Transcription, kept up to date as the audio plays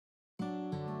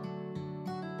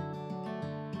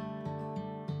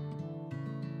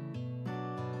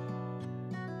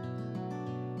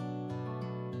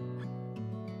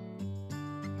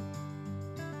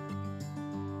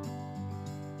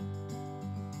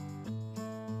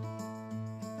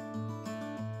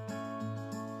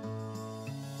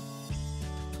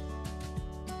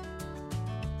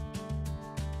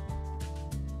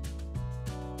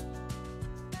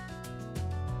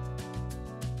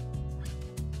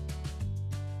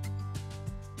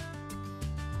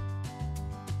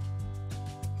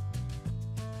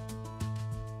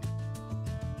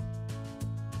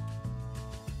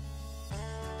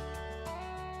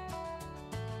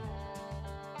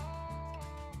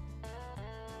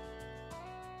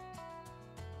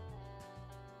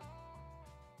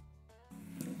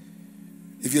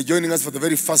If you're joining us for the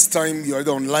very first time, you're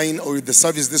either online or in the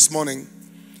service this morning,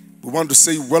 we want to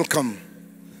say welcome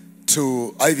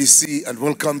to IVC and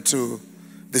welcome to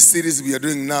the series we are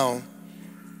doing now.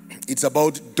 It's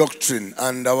about doctrine,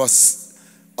 and our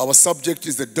subject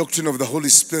is the doctrine of the Holy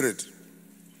Spirit.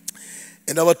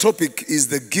 And our topic is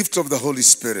the gift of the Holy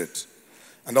Spirit.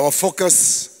 And our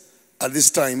focus at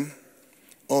this time,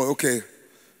 the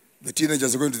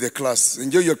teenagers are going to their class.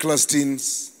 Enjoy your class,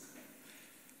 teens.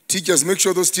 Teachers, make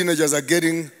sure those teenagers are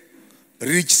getting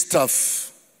rich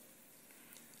stuff.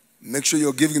 Make sure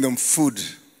you're giving them food,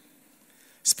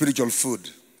 spiritual food.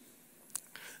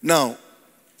 Now,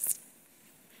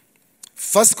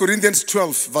 1 Corinthians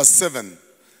 12, verse 7.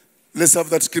 Let's have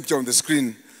that scripture on the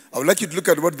screen. I would like you to look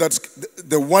at what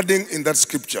the wording in that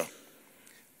scripture.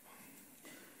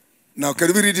 Now,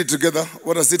 can we read it together?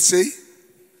 What does it say?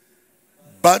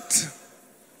 But,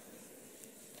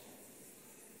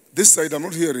 this side I'm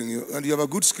not hearing you, and you have a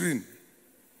good screen.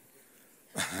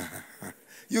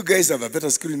 You guys have a better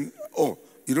screen. Oh,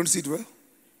 you don't see it well?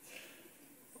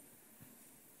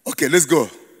 Okay, let's go.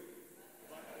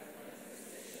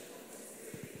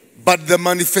 But the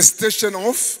manifestation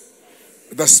of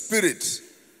the Spirit,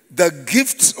 the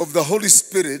gifts of the Holy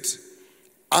Spirit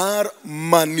are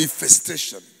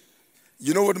manifestation.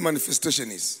 You know what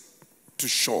manifestation is? To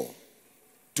show,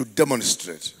 to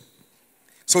demonstrate.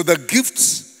 So the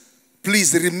gifts,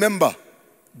 please remember,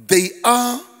 they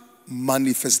are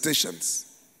manifestations.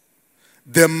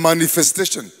 The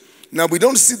manifestation. Now, we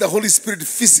don't see the Holy Spirit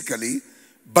physically,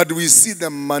 but we see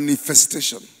the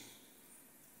manifestation.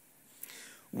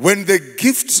 When the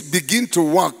gifts begin to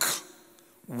work,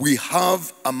 we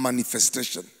have a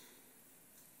manifestation.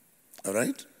 All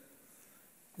right?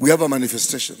 We have a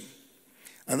manifestation.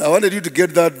 And I wanted you to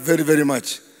get that very, very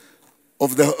much.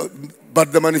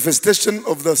 But the manifestation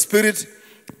of the Spirit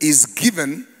is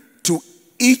given to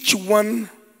each one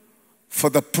for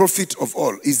the profit of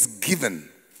all. Is given.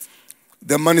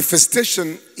 The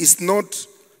manifestation is not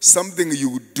something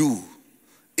you do.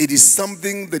 It is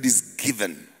something that is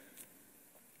given.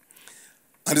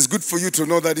 And it's good for you to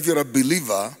know that if you're a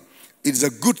believer, it is a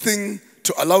good thing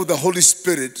to allow the Holy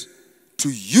Spirit to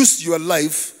use your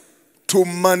life to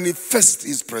manifest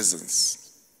His presence.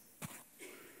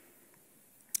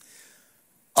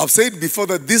 I've said before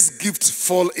that these gifts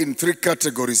fall in 3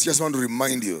 categories. Just want to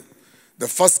remind you. The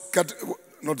first,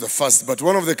 not the first, but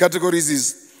one of the categories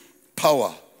is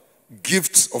power.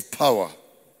 Gifts of power.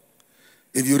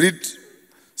 If you read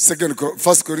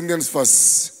 1 Corinthians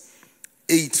verse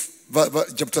 8,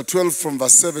 chapter 12 from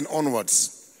verse 7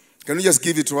 onwards. Can you just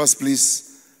give it to us,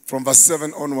 please? From verse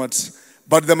 7 onwards.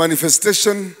 But the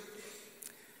manifestation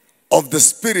of the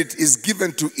Spirit is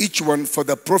given to each one for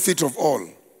the profit of all.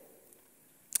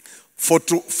 For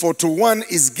to one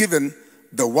is given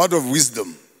the word of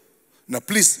wisdom. Now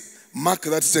please mark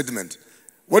that statement.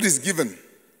 What is given?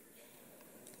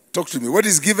 Talk to me. What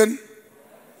is given?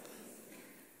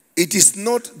 It is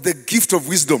not the gift of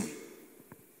wisdom.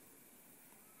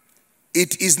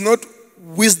 It is not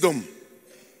wisdom.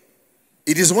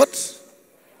 It is what?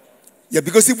 Yeah,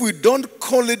 because if we don't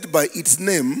call it by its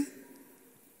name,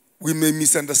 we may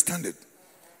misunderstand it.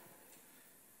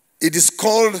 It is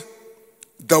called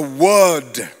the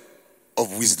word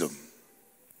of wisdom.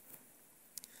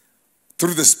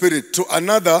 Through the Spirit. To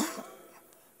another,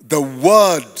 the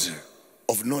word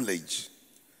of knowledge.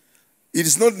 It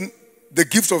is not the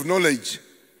gift of knowledge.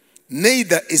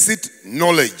 Neither is it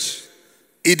knowledge.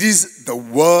 It is the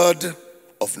word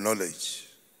of knowledge.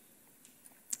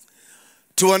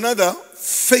 To another,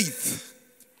 faith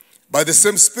by the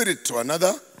same Spirit. To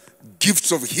another,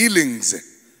 gifts of healings.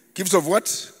 Gifts of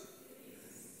what?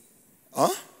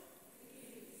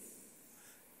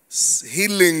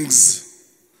 Healings.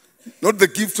 Not the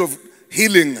gift of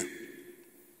healing.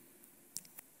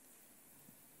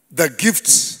 The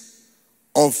gifts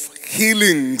of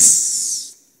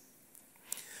healings.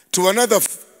 To another,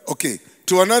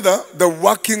 the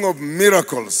working of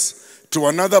miracles. To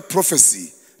another,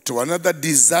 prophecy. To another,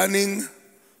 discerning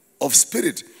of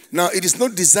spirit. Now, it is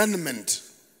not discernment.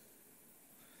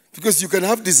 Because you can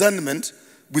have discernment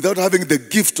without having the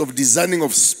gift of discerning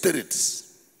of spirits.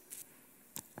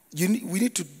 We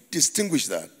need to distinguish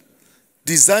that.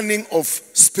 Discerning of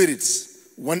spirits,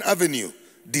 one avenue.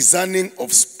 Discerning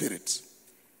of spirits.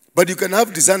 But you can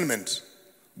have discernment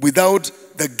without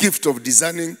the gift of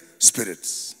discerning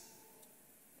spirits.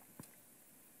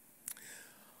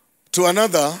 To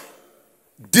another,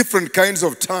 different kinds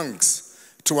of tongues.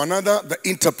 To another, the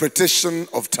interpretation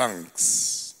of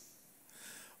tongues.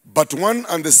 But one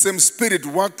and the same Spirit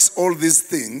works all these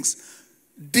things,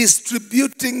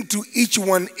 distributing to each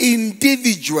one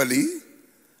individually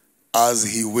as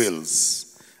he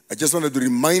wills. I just wanted to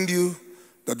remind you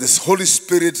that this Holy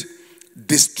Spirit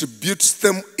distributes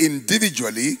them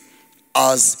individually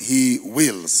as he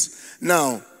wills.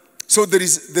 Now, so there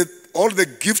is all the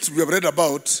gifts we have read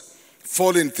about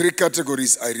fall in three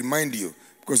categories, I remind you,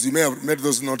 because you may have made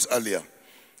those notes earlier.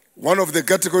 One of the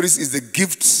categories is the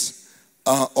gifts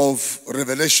of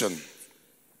revelation.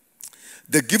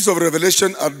 The gifts of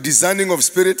revelation are discerning of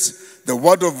spirits, the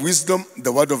word of wisdom,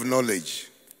 the word of knowledge.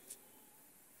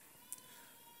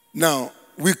 Now,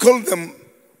 we call them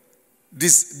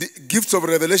the gifts of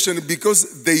revelation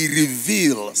because they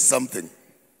reveal something.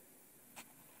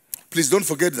 Please don't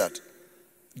forget that.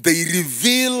 They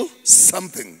reveal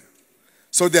something.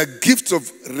 So they are gifts of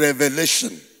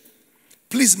revelation.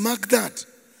 Please mark that.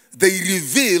 They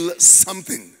reveal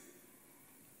something.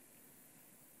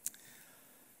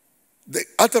 The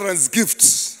utterance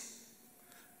gifts,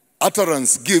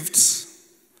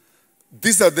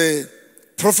 these are the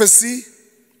prophecy,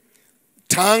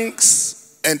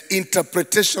 tongues, and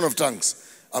interpretation of tongues.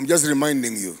 I'm just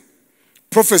reminding you.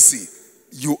 Prophecy,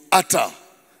 you utter.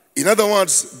 In other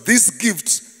words, these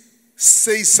gifts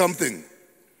say something.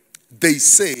 They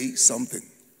say something.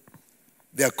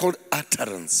 They are called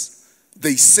utterance.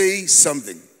 They say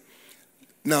something.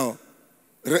 Now,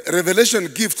 revelation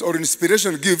gifts or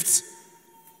inspiration gifts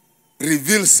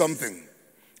reveal something.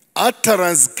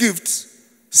 Utterance gifts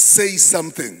say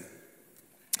something.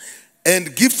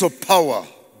 And gifts of power,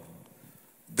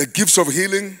 the gifts of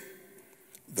healing,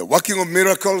 the working of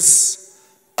miracles,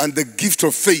 and the gift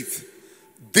of faith.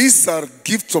 These are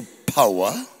gifts of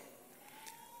power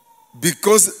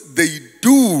because they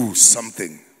do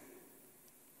something.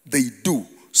 They do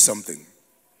something.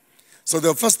 So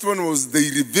the first one was they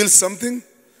reveal something.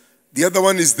 The other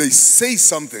one is they say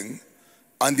something.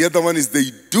 And the other one is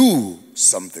they do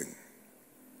something.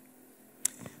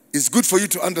 It's good for you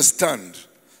to understand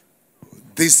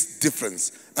this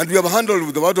difference. And we have handled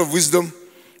with the word of wisdom,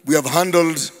 we have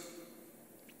handled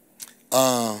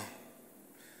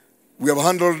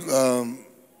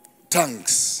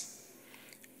tongues.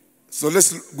 So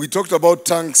we talked about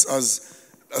tongues as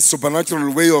a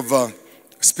supernatural way of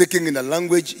speaking in a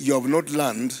language you have not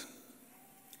learned,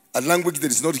 a language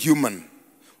that is not human,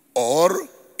 or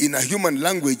in a human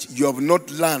language you have not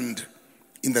learned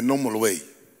in the normal way.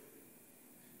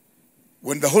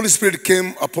 When the Holy Spirit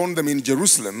came upon them in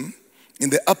Jerusalem,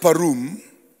 in the upper room,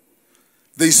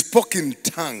 they spoke in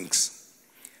tongues.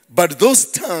 But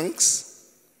those tongues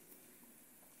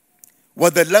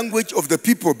were the language of the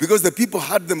people because the people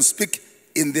heard them speak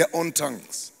in their own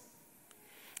tongues.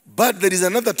 But there is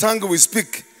another tongue we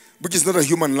speak which is not a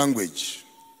human language.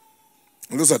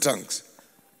 And those are tongues.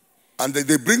 And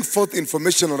they bring forth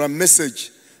information or a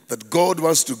message that God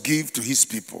wants to give to his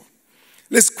people.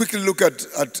 Let's quickly look at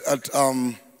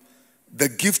the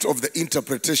gift of the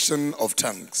interpretation of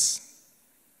tongues.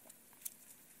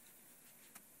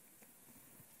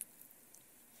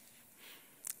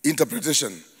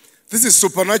 Interpretation. This is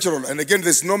supernatural, and again,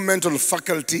 there's no mental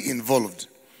faculty involved.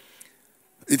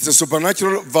 It's a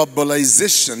supernatural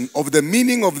verbalization of the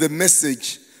meaning of the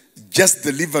message just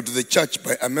delivered to the church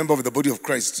by a member of the body of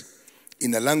Christ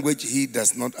in a language he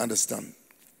does not understand.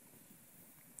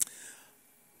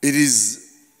 It is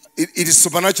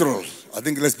supernatural. I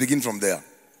think let's begin from there.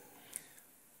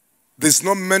 There's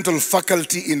no mental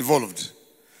faculty involved.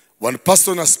 One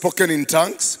person has spoken in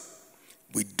tongues.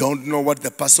 We don't know what the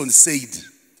person said.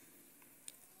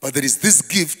 But there is this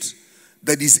gift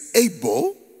that is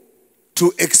able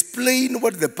to explain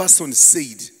what the person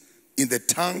said in the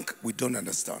tongue we don't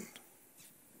understand.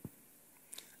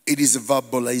 It is a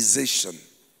verbalization.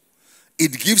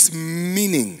 It gives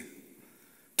meaning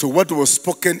to what was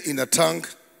spoken in a tongue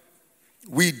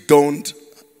we don't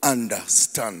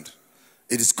understand.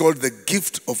 It is called the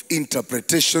gift of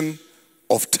interpretation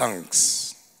of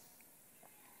tongues.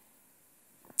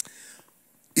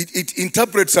 It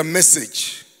interprets a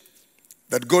message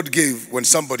that God gave when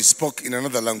somebody spoke in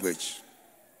another language.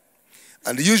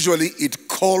 And usually it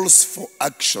calls for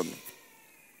action.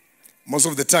 Most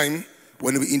of the time,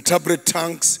 when we interpret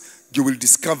tongues, you will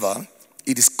discover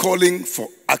it is calling for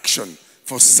action,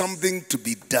 for something to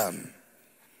be done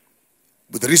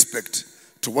with respect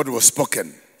to what was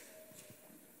spoken.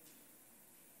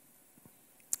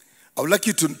 I would like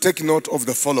you to take note of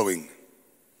the following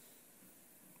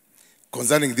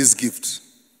concerning this gift.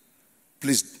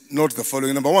 Please note the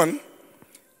following. Number one,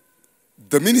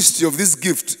 the ministry of this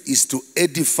gift is to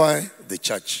edify the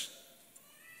church.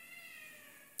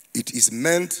 It is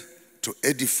meant to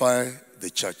edify the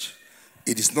church.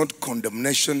 It is not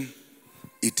condemnation.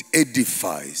 It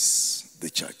edifies the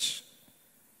church.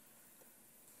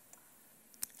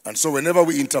 And so whenever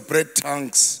we interpret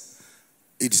tongues,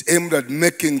 it's aimed at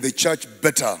making the church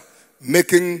better,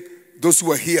 making those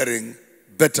who are hearing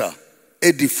better,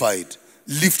 edified,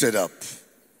 lifted up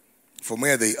from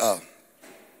where they are.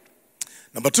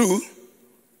 Number two,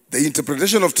 the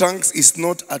interpretation of tongues is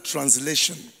not a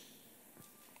translation.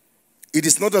 It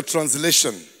is not a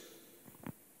translation.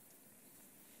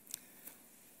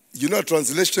 You know, a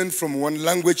translation from one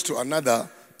language to another,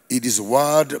 it is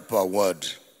word per word.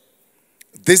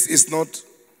 This is not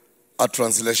a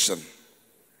translation.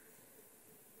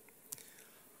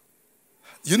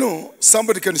 You know,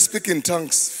 somebody can speak in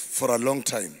tongues for a long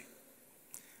time,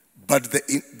 but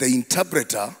the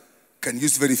interpreter can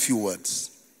use very few words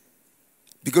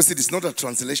because it is not a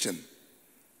translation.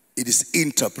 It is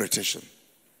interpretation.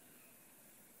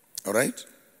 All right?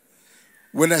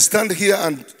 When I stand here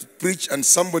and preach and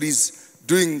somebody's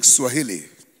doing Swahili,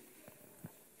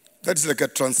 that's like a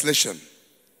translation,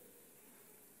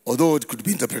 although it could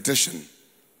be interpretation.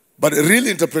 But a real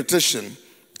interpretation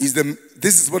is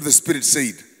this is what the Spirit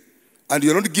said, and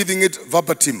you're not giving it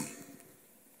verbatim.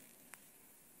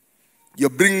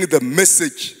 You're bringing the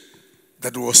message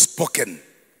that was spoken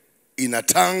in a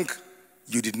tongue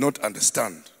you did not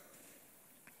understand.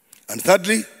 And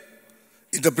thirdly,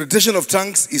 interpretation of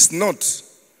tongues is not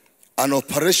an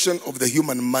operation of the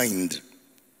human mind.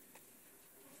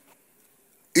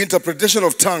 Interpretation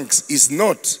of tongues is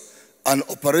not an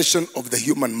operation of the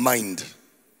human mind.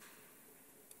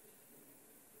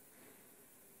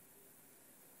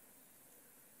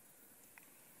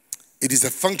 It is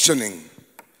a functioning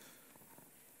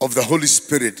of the Holy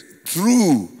Spirit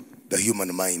through the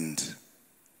human mind.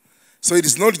 So it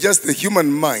is not just the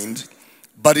human mind,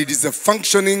 but it is a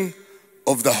functioning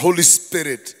of the Holy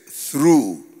Spirit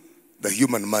through the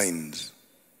human mind.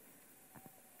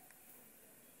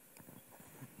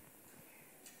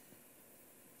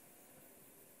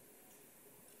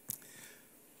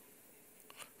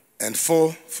 And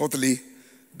fourthly,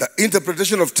 the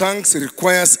interpretation of tongues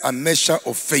requires a measure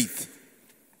of faith.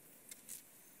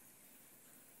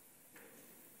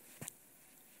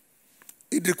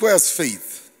 It requires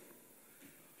faith.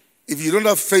 If you don't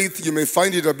have faith, you may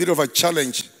find it a bit of a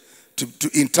challenge to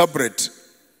interpret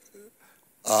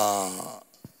the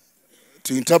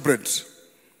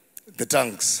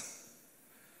tongues.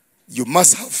 You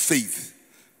must have faith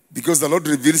because the Lord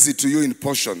reveals it to you in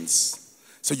portions.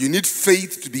 So you need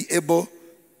faith to be able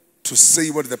to say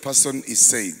what the person is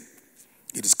saying.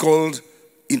 It is called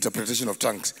interpretation of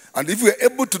tongues. And if we are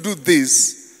able to do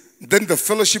this, then the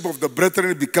fellowship of the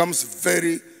brethren becomes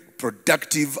very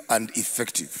productive and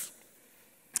effective.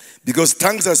 Because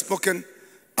tongues are spoken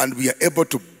and we are able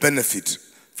to benefit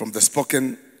from the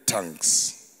spoken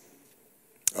tongues.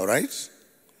 All right?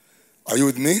 Are you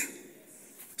with me?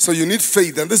 So you need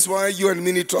faith, and this is why you and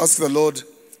me need to ask the Lord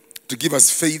to give us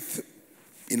faith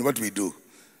in what we do.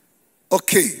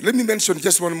 Okay, let me mention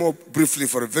just one more briefly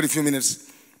for a very few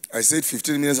minutes. I said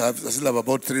 15 minutes, I still have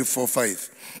about 3, 4, 5.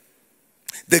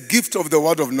 The gift of the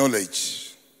word of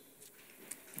knowledge.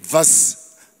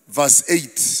 Verse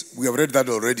 8, we have read that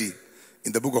already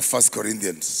in the book of 1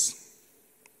 Corinthians.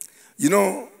 You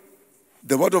know,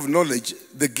 the word of knowledge,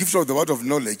 the gift of the word of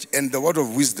knowledge and the word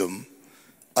of wisdom,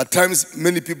 at times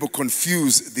many people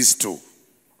confuse these two.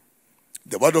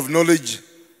 The word of knowledge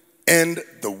and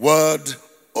the word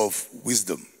of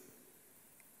wisdom.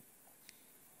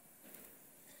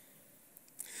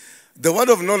 The word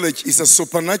of knowledge is a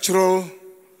supernatural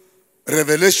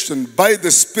revelation by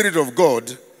the Spirit of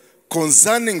God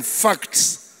concerning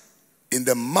facts in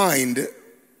the mind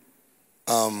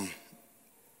of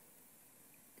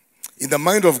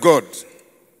God.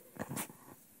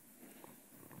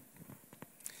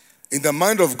 In the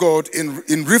mind of God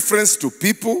in reference to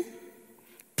people,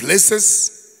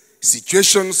 places,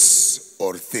 situations,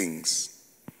 or things.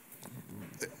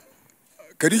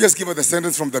 Can you just give us the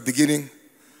sentence from the beginning?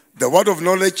 The word of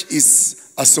knowledge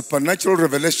is a supernatural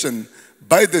revelation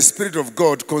by the Spirit of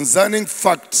God concerning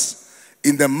facts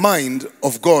in the mind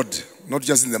of God, not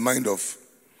just in the mind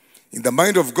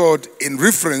of God in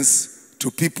reference to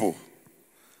people,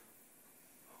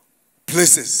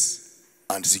 places,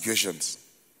 and situations.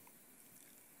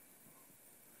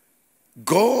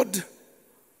 God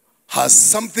has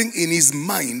something in his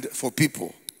mind for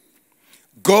people.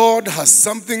 God has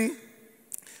something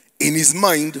in his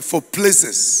mind for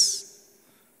places.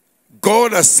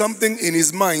 God has something in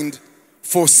his mind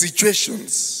for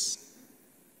situations.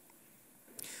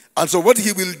 And so what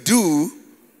he will do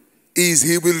is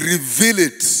he will reveal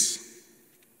it.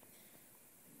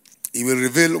 He will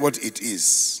reveal what it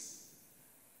is.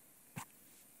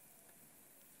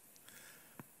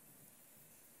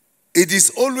 It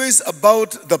is always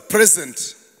about the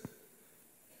present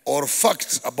or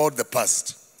fact about the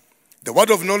past. The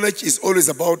word of knowledge is always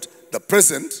about the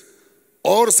present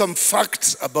or some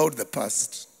facts about the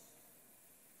past.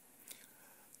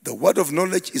 The word of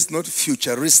knowledge is not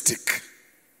futuristic.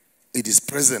 It is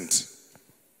present.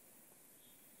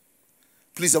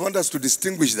 Please, I want us to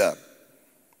distinguish that.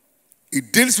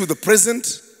 It deals with the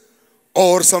present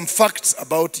or some facts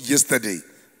about yesterday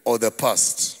or the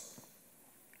past.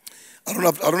 I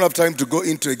don't have time to go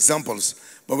into examples,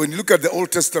 but when you look at the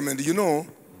Old Testament, you know,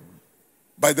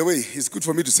 by the way, it's good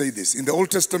for me to say this. In the Old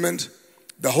Testament,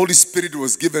 the Holy Spirit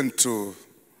was given to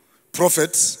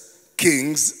prophets,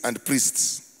 kings, and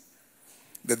priests.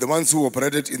 They're the ones who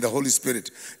operated in the Holy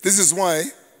Spirit. This is why,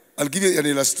 I'll give you an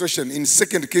illustration. In 2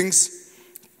 Kings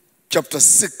chapter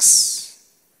 6,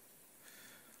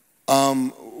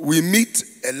 we meet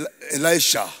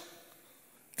Elisha.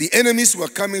 The enemies were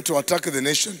coming to attack the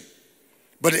nation.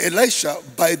 But Elisha,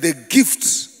 by the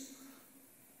gift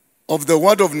of the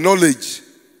word of knowledge,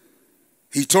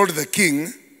 he told the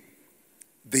king,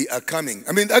 they are coming.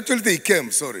 I mean, actually they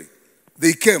came, sorry.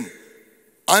 They came.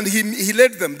 And he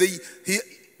led them.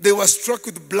 They were struck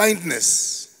with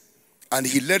blindness. And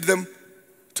he led them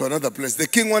to another place. The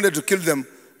king wanted to kill them.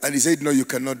 And he said, no, you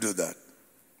cannot do that.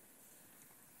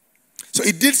 So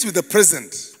it deals with the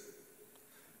present.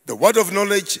 The word of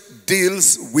knowledge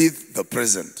deals with the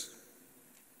present.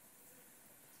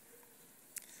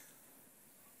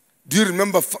 Do you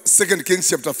remember 2 Kings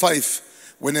chapter 5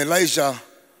 when Elijah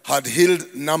had healed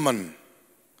Naaman?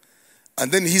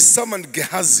 And then he summoned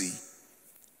Gehazi.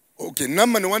 Okay,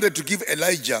 Naaman wanted to give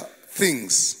Elijah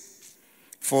things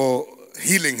for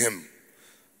healing him.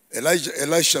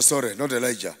 Elisha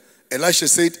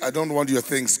said, I don't want your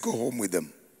things, go home with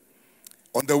them.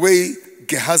 On the way,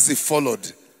 Gehazi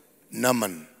followed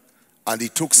Naaman and he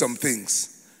took some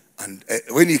things. And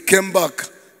when he came back,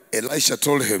 Elisha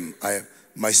told him,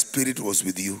 my spirit was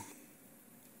with you.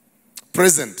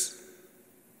 Present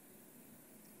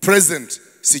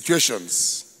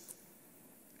situations.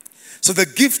 So the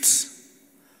gift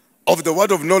of the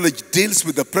word of knowledge deals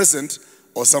with the present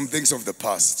or some things of the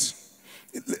past.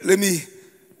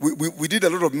 We did a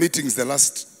lot of meetings the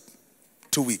last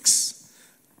 2 weeks.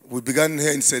 We began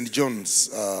here in St. John's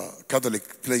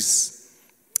Catholic place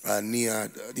near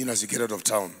as you get out of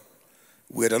town.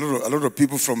 We had a lot of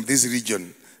people from this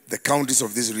region, the counties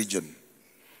of this region.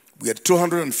 We had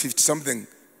 250 something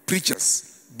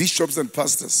preachers, bishops and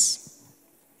pastors.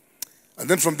 And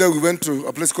then from there we went to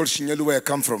a place called Shinyalu where I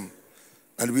come from.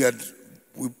 And we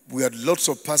had lots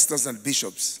of pastors and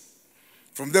bishops.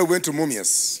 From there we went to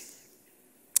Mumias.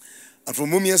 And from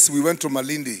Mumias we went to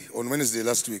Malindi on Wednesday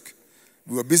last week.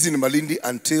 We were busy in Malindi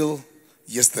until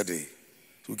yesterday.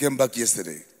 So we came back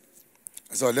yesterday.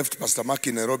 And so I left Pastor Mark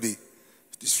in Nairobi.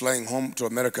 He's flying home to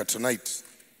America tonight.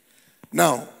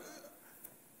 Now,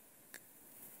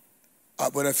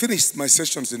 when I finished my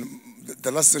sessions, in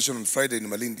the last session on Friday in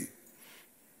Malindi,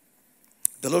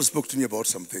 the Lord spoke to me about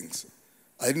some things.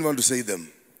 I didn't want to say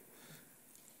them.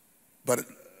 But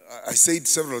I said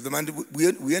several of them, and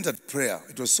we entered prayer.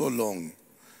 It was so long.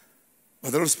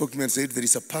 But the Lord spoke to me and said, there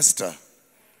is a pastor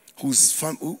who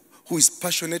is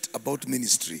passionate about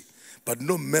ministry, but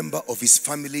no member of his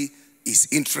family is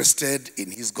interested in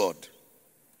his God.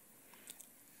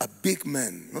 A big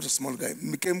man, not a small guy,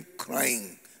 became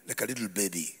crying like a little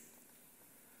baby.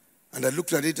 And I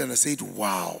looked at it and I said,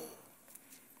 wow.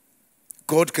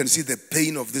 God can see the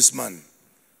pain of this man.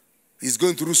 He's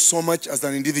going through so much as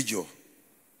an individual.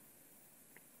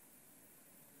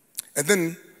 And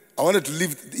then I wanted to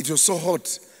leave. It was so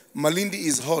hot. Malindi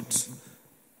is hot.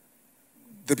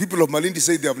 The people of Malindi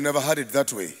say they have never had it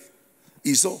that way.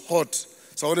 It's so hot.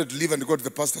 So I wanted to leave and go to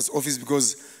the pastor's office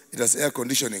because it has air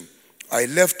conditioning. I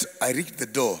left, I reached the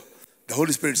door. The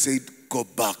Holy Spirit said, go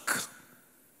back.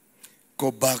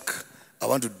 Go back. I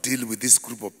want to deal with this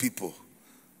group of people.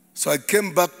 So I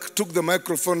came back, took the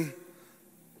microphone,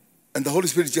 and the Holy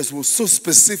Spirit just was so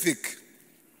specific.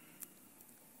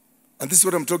 And this is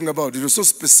what I'm talking about. It was so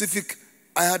specific.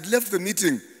 I had left the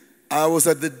meeting. I was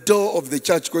at the door of the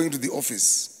church going to the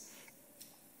office.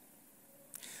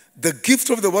 The gift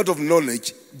of the word of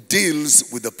knowledge deals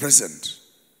with the present.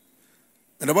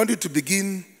 And I want you to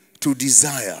begin to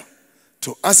desire,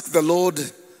 to ask the Lord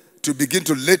to begin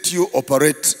to let you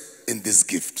operate in these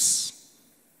gifts.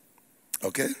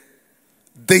 Okay?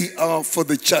 They are for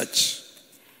the church.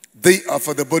 They are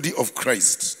for the body of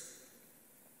Christ.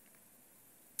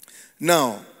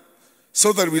 Now,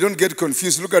 so that we don't get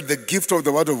confused, look at the gift of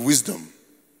the word of wisdom.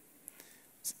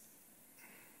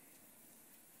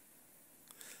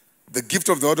 The gift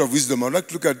of the word of wisdom. I'd like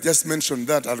to look at, just mention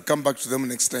that. I'll come back to them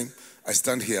next time I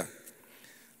stand here.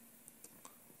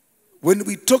 When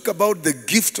we talk about the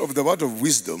gift of the word of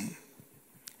wisdom,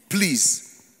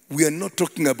 please, we are not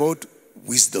talking about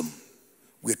wisdom.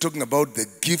 We are talking about the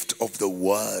gift of the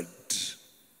word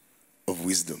of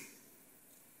wisdom.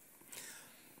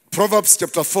 Proverbs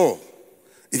chapter 4,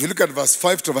 if you look at verse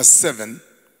 5 to verse 7,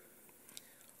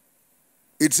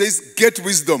 it says, get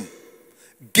wisdom,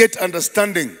 get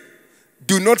understanding.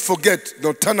 Do not forget,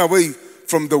 nor turn away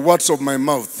from the words of my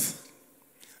mouth.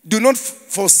 Do not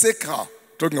forsake her,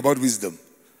 talking about wisdom,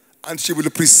 and she will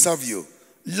preserve you.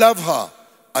 Love her,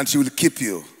 and she will keep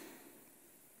you.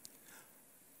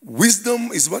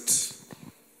 Wisdom is what?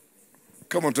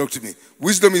 Come on, talk to me.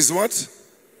 Wisdom is what?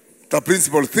 The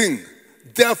principal thing.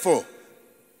 Therefore,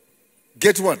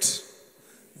 get what?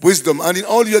 Wisdom. And in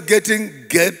all you're getting,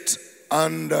 get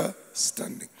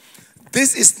understanding.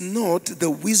 This is not the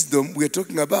wisdom we're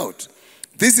talking about.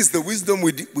 This is the wisdom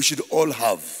we should all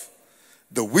have.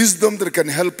 The wisdom that can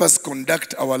help us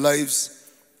conduct our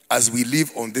lives as we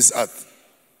live on this earth.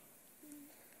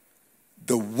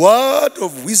 The word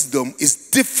of wisdom is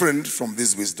different from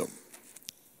this wisdom.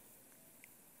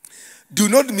 Do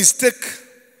not mistake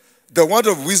the word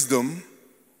of wisdom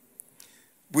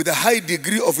with a high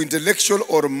degree of intellectual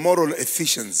or moral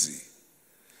efficiency.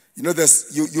 You know,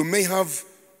 you may have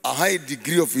a high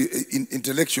degree of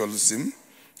intellectualism,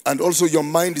 and also your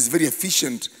mind is very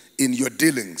efficient in your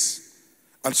dealings.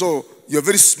 And so you're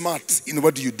very smart in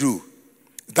what you do.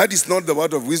 That is not the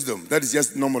word of wisdom. That is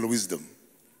just normal wisdom.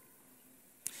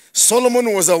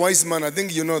 Solomon was a wise man. I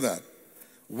think you know that.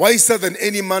 Wiser than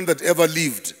any man that ever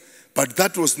lived. But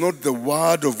that was not the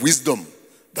word of wisdom.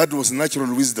 That was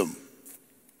natural wisdom.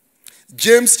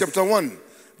 James chapter 1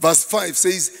 verse 5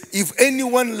 says, if any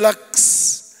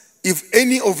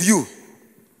of you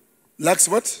lacks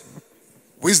what?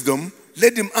 Wisdom,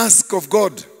 let him ask of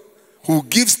God, who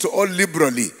gives to all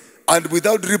liberally and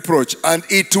without reproach, and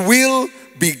it will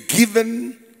be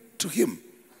given to him.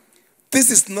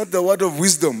 This is not the word of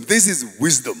wisdom. This is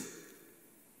wisdom.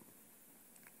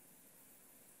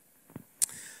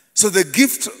 So the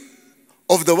gift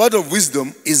of the word of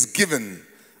wisdom is given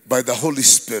by the Holy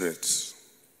Spirit.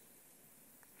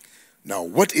 Now,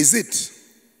 what is it?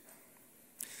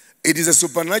 It is a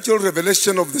supernatural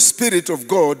revelation of the Spirit of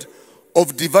God,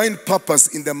 of divine purpose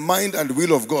in the mind and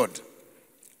will of God,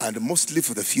 and mostly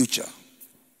for the future.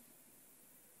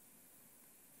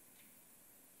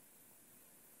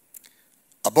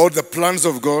 About the plans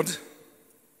of God,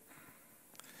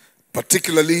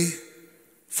 particularly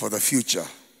for the future.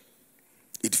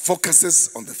 It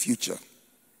focuses on the future.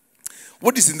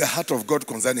 What is in the heart of God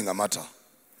concerning a matter,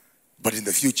 but in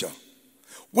the future?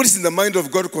 What is in the mind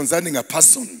of God concerning a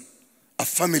person, a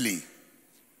family,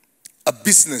 a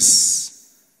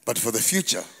business, but for the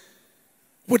future?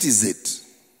 What is it?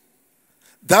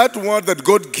 That word that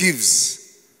God gives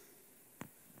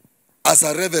as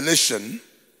a revelation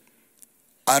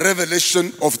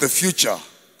of the future,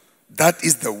 that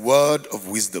is the word of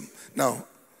wisdom. Now,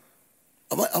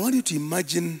 I want you to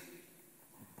imagine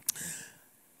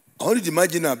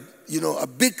a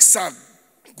big sack,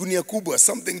 gunia kubwa,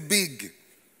 something big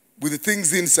with the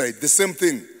things inside, the same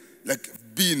thing, like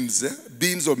beans,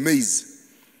 beans or maize.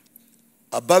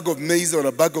 A bag of maize or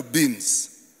a bag of beans,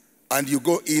 and you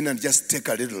go in and just take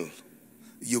a little.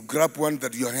 You grab one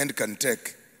that your hand can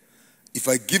take. If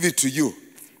I give it to you,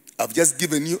 I've just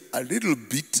given you a little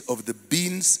bit of the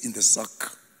beans in the sack.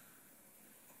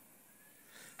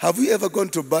 Have you ever gone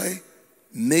to buy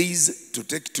maize to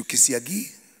take to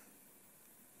Kisiagi?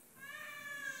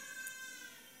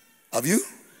 Have you?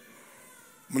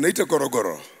 Munaita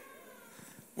korogoro.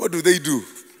 What do? They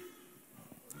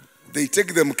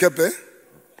take the mkepe,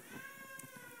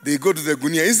 they go to the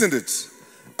gunia, isn't it?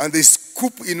 And they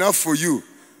scoop enough for you.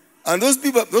 And those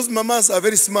people, those mamas are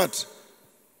very smart.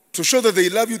 To show that they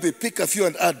love you, they pick a few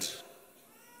and add.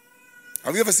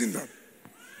 Have you ever seen that?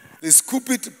 They scoop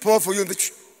it, pour for you, and they...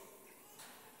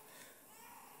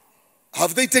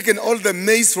 Have they taken all the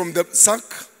maize from the sack?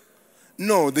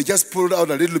 No, they just pulled out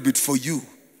a little bit for you.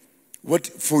 What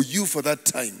for you for that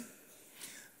time?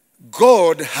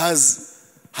 God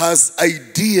has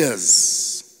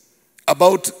ideas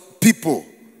about people,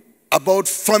 about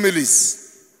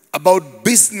families, about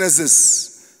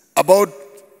businesses, about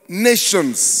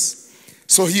nations.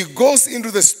 So he goes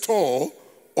into the store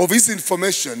of his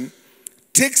information,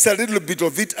 takes a little bit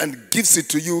of it and gives it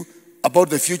to you about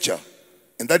the future.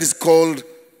 And that is called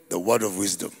the word of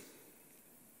wisdom.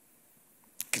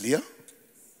 Clear?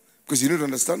 Because you need to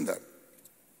understand that.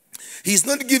 He's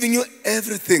not giving you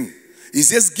everything.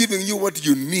 He's just giving you what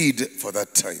you need for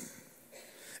that time.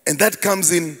 And that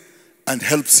comes in and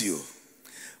helps you.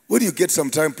 When you get some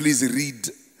time, please read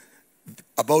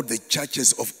about the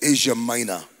churches of Asia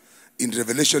Minor in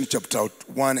Revelation chapter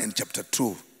 1 and chapter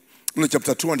 2. No,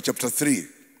 chapter 2 and chapter 3.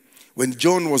 When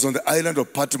John was on the island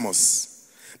of Patmos,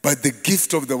 by the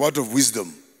gift of the word of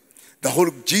wisdom,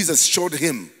 Jesus showed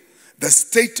him the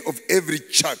state of every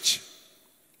church.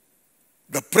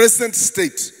 The present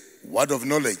state, word of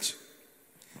knowledge,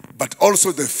 but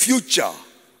also the future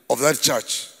of that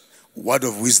church, word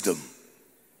of wisdom.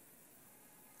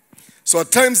 So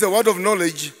at times the word of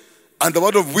knowledge and the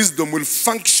word of wisdom will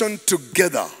function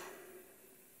together.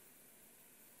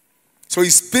 So he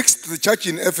speaks to the church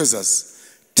in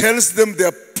Ephesus, tells them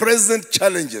their present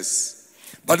challenges,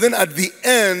 but then at the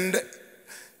end,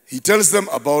 he tells them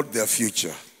about their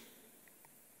future.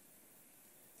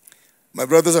 My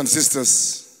brothers and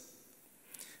sisters,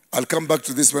 I'll come back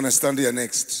to this when I stand here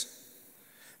next,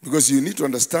 because you need to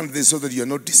understand this so that you are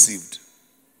not deceived.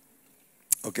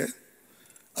 Okay?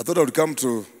 I thought I would come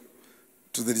to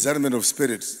the discernment of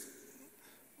spirits,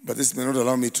 but this may not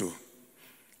allow me to.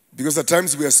 Because at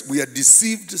times we are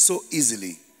deceived so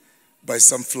easily by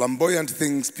some flamboyant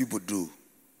things people do.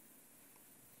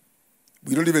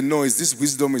 We don't even know, is this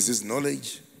wisdom, is this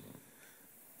knowledge?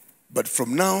 But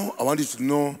from now, I want you to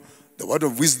know the word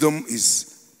of wisdom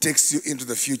takes you into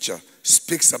the future,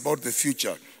 speaks about the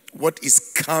future, what is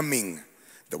coming.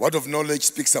 The word of knowledge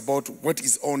speaks about what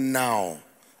is on now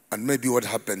and maybe what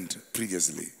happened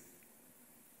previously.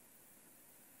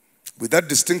 With that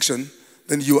distinction,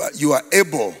 then you are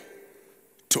able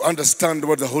to understand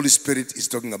what the Holy Spirit is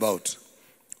talking about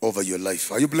over your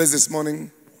life. Are you blessed this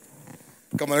morning?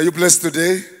 Come on, are you blessed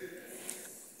today?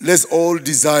 Let's all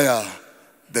desire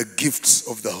the gifts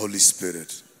of the Holy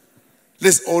Spirit.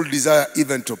 Let's all desire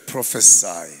even to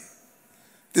prophesy.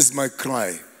 This is my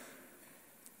cry.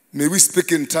 May we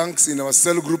speak in tongues in our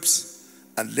cell groups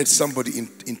and let somebody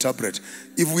interpret.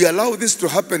 If we allow this to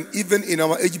happen even in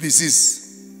our HBCs,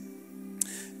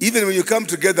 even when you come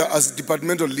together as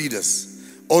departmental leaders,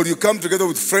 or you come together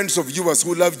with friends of yours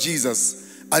who love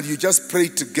Jesus, and you just pray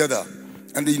together,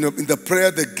 and in the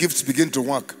prayer the gifts begin to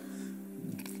work,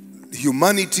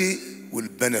 humanity will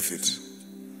benefit.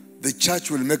 The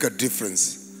church will make a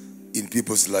difference in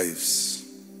people's lives.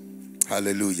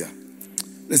 Hallelujah.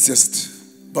 Let's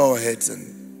just bow our heads,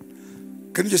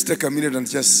 and can you just take a minute and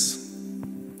just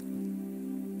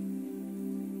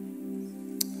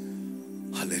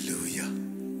hallelujah.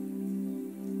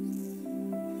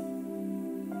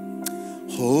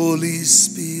 Holy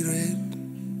Spirit,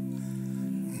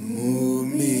 move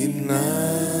me now.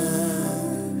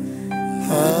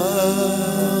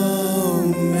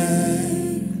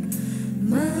 Make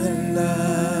my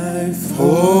life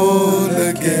whole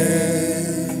again.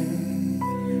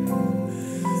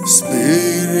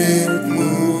 Spirit,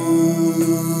 move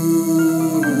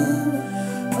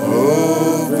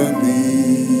over me.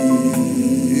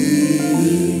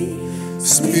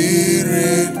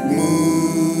 Spirit, move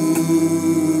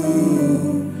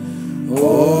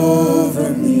over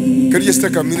me. Can you just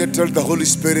take a minute, tell the Holy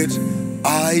Spirit,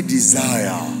 I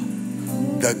desire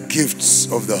the gifts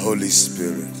of the Holy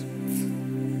Spirit.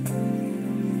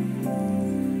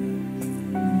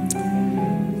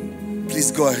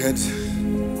 Please go ahead.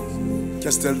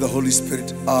 Just tell the Holy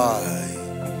Spirit,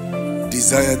 I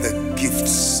desire the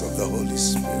gifts of the Holy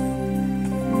Spirit.